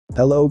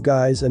Hello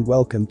guys and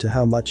welcome to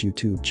How Much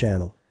YouTube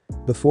channel.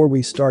 Before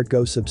we start,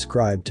 go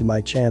subscribe to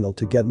my channel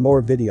to get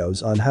more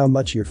videos on how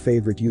much your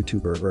favorite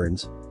YouTuber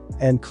earns.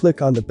 And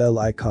click on the bell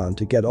icon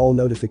to get all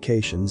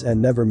notifications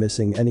and never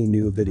missing any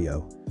new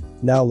video.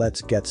 Now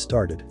let's get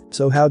started.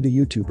 So how do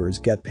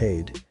YouTubers get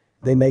paid?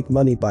 They make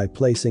money by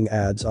placing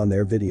ads on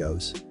their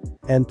videos.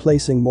 And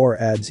placing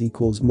more ads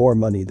equals more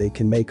money they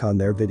can make on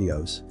their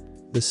videos.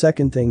 The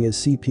second thing is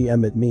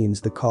CPM. It means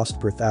the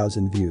cost per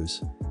thousand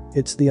views.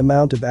 It's the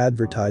amount of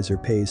advertiser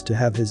pays to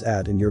have his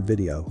ad in your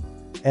video.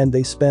 And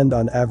they spend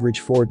on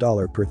average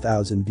 $4 per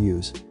thousand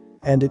views.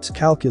 And it's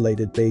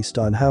calculated based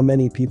on how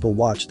many people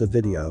watch the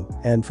video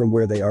and from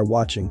where they are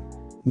watching.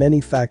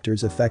 Many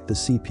factors affect the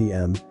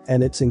CPM,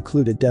 and it's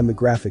included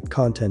demographic,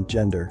 content,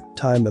 gender,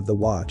 time of the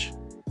watch.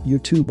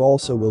 YouTube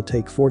also will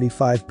take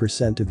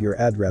 45% of your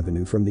ad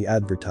revenue from the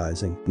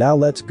advertising. Now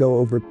let's go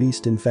over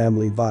Beaston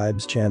Family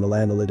Vibes channel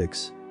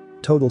analytics.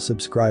 Total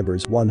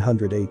subscribers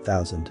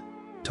 108,000.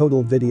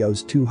 Total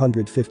videos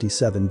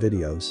 257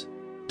 videos.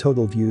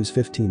 Total views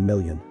 15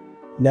 million.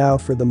 Now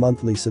for the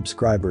monthly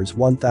subscribers,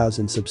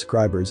 1,000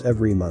 subscribers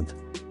every month.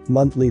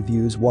 Monthly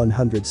views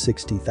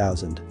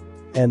 160,000.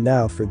 And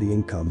now for the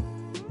income.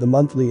 The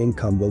monthly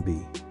income will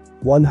be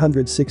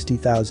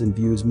 160,000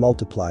 views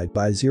multiplied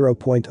by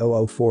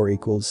 0.004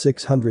 equals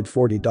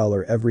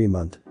 $640 every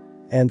month.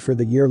 And for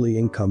the yearly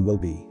income will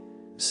be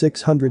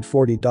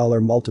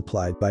 $640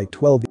 multiplied by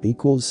 12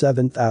 equals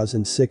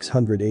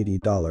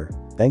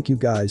 $7,680. Thank you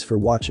guys for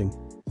watching.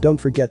 Don't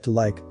forget to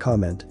like,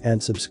 comment,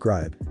 and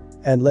subscribe.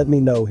 And let me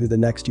know who the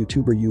next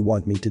YouTuber you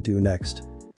want me to do next.